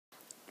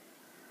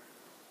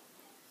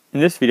In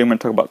this video I'm going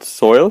to talk about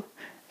soil.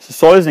 So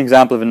soil is an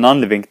example of a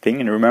non-living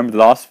thing, and remember the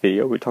last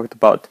video we talked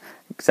about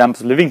examples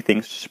of living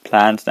things such as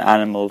plants, and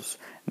animals,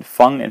 and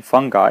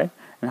fungi,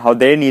 and how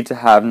they need to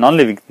have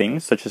non-living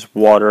things such as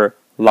water,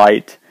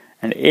 light,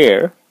 and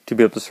air to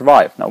be able to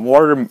survive. Now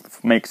water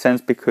makes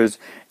sense because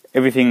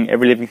every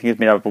living thing is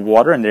made out of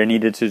water, and they're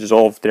needed to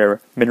dissolve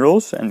their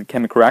minerals and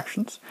chemical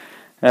reactions.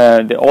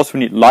 They also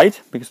need light,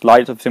 because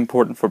light is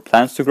important for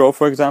plants to grow,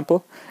 for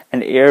example,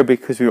 and air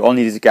because we all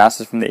need these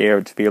gases from the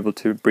air to be able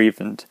to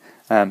breathe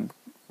and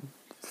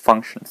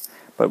function.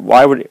 But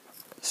why would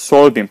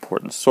soil be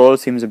important? Soil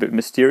seems a bit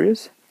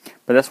mysterious,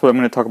 but that's what I'm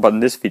going to talk about in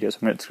this video. So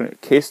I'm going to do a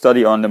case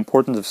study on the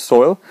importance of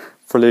soil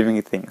for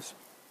living things.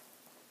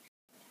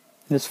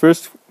 In this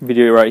first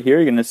video right here,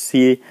 you're going to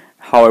see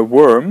how a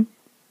worm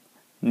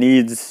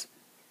needs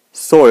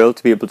soil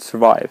to be able to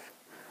survive.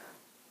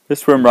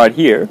 This worm right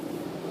here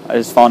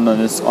is found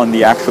on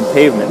the actual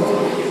pavement,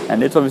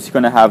 and it's obviously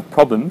going to have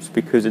problems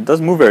because it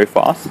doesn't move very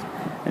fast.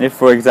 And if,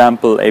 for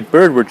example, a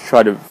bird were to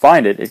try to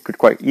find it, it could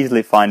quite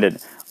easily find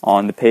it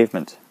on the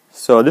pavement.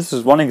 So this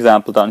is one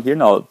example down here.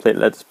 Now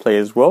let's play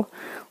as well,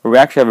 where we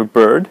actually have a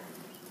bird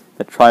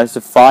that tries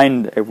to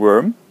find a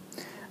worm,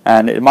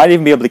 and it might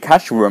even be able to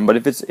catch a worm, but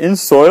if it's in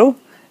soil,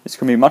 it's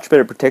going to be much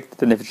better protected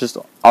than if it's just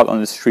out on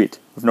the street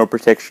with no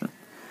protection.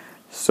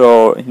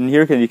 So in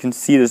here you can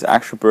see this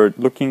actual bird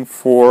looking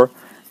for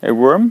a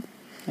worm,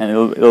 and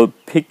it'll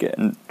pick it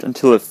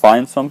until it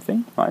finds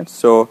something, right?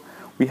 So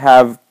we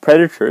have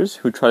predators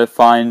who try to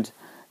find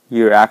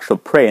your actual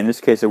prey. In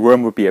this case, a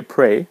worm would be a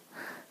prey.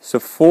 So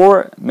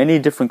for many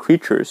different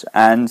creatures,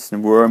 ants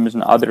and worms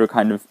and other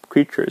kind of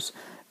creatures,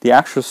 the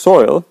actual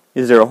soil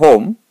is their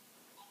home,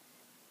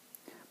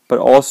 but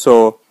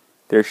also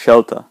their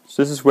shelter.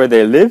 So this is where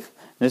they live,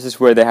 and this is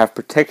where they have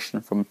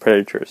protection from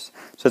predators.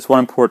 So that's one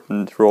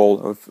important role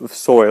of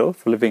soil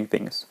for living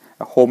things,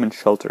 a home and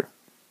shelter.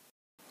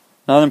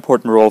 Another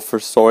important role for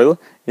soil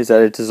is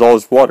that it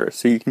dissolves water.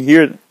 So you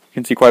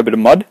can see quite a bit of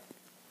mud.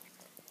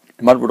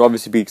 Mud would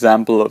obviously be an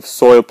example of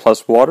soil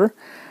plus water.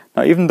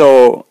 Now even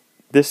though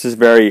this is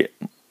very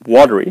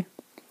watery,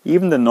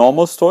 even the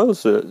normal soil,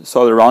 so the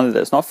soil around it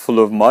that's not full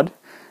of mud,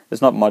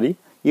 it's not muddy,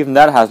 even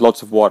that has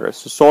lots of water.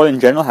 So soil in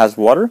general has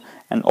water,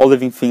 and all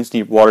living things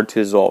need water to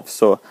dissolve.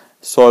 So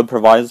soil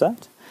provides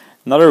that.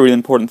 Another really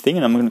important thing,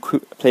 and I'm going to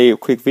play a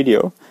quick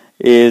video,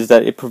 is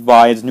that it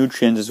provides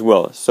nutrients as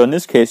well. So in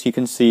this case you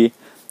can see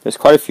there's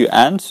quite a few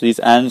ants. These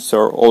ants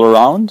are all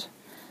around,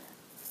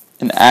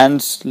 and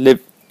ants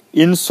live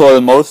in soil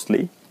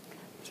mostly.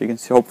 So you can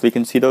see, hopefully you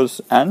can see those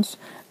ants.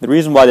 The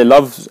reason why they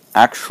love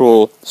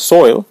actual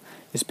soil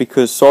is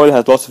because soil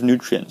has lots of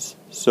nutrients.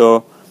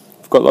 So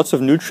we've got lots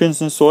of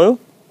nutrients in soil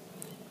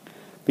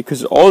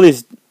because all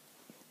these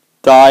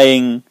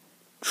dying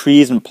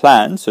trees and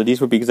plants, so these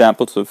would be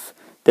examples of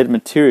dead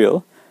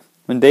material,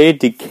 when they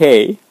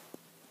decay,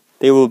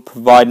 they will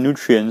provide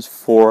nutrients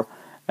for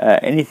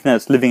anything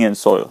that's living in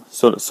soil.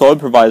 So the soil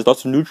provides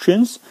lots of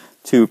nutrients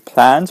to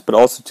plants, but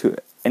also to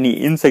any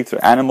insects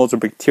or animals or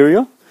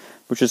bacteria,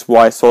 which is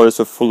why soil is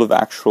so full of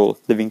actual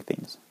living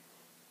things.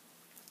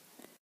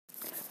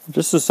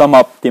 Just to sum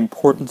up the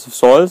importance of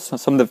soils,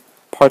 some of the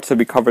parts that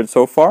we covered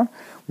so far,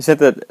 we said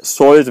that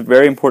soil is a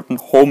very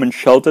important home and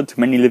shelter to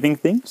many living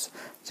things,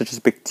 such as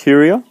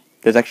bacteria.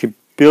 There's actually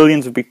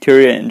billions of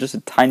bacteria in just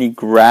a tiny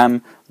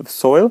gram of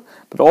soil,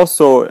 but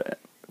also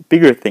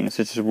bigger things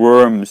such as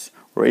worms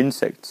or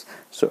insects,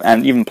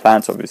 and even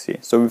plants obviously.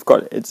 So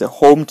it's a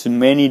home to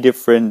many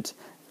different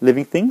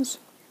living things.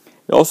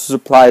 It also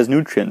supplies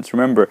nutrients.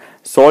 Remember,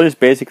 soil is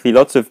basically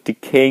lots of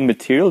decaying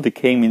material.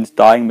 Decaying means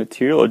dying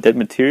material or dead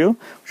material,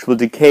 which will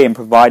decay and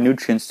provide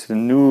nutrients to the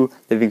new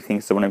living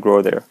things that want to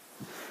grow there.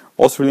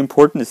 Also really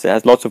important is it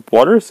has lots of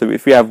water. So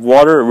if we have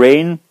water,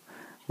 rain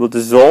will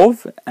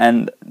dissolve,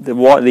 and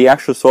the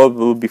actual soil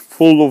will be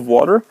full of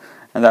water,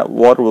 and that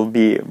water will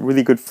be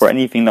really good for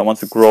anything that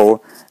wants to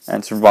grow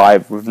and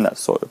survive within that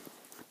soil.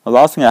 The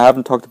last thing I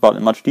haven't talked about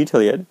in much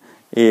detail yet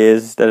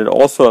is that it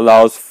also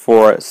allows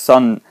for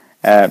sun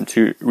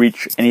to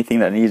reach anything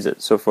that needs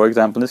it. So for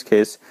example, in this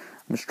case,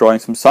 I'm just drawing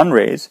some sun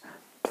rays.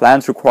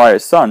 Plants require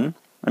sun,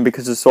 and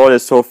because the soil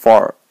is so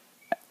far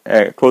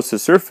close to the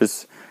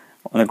surface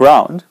on the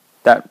ground,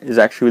 that is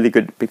actually really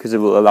good because it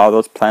will allow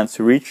those plants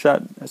to reach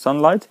that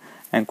sunlight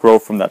and grow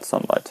from that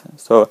sunlight.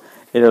 So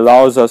it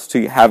allows us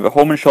to have a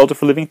home and shelter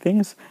for living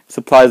things. It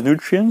supplies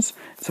nutrients,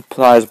 it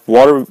supplies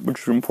water,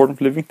 which is important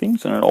for living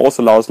things, and it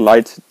also allows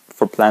light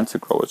for plants to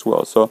grow as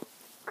well. So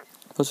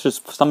those are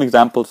just some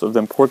examples of the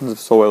importance of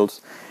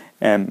soils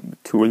to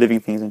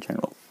living things in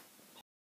general.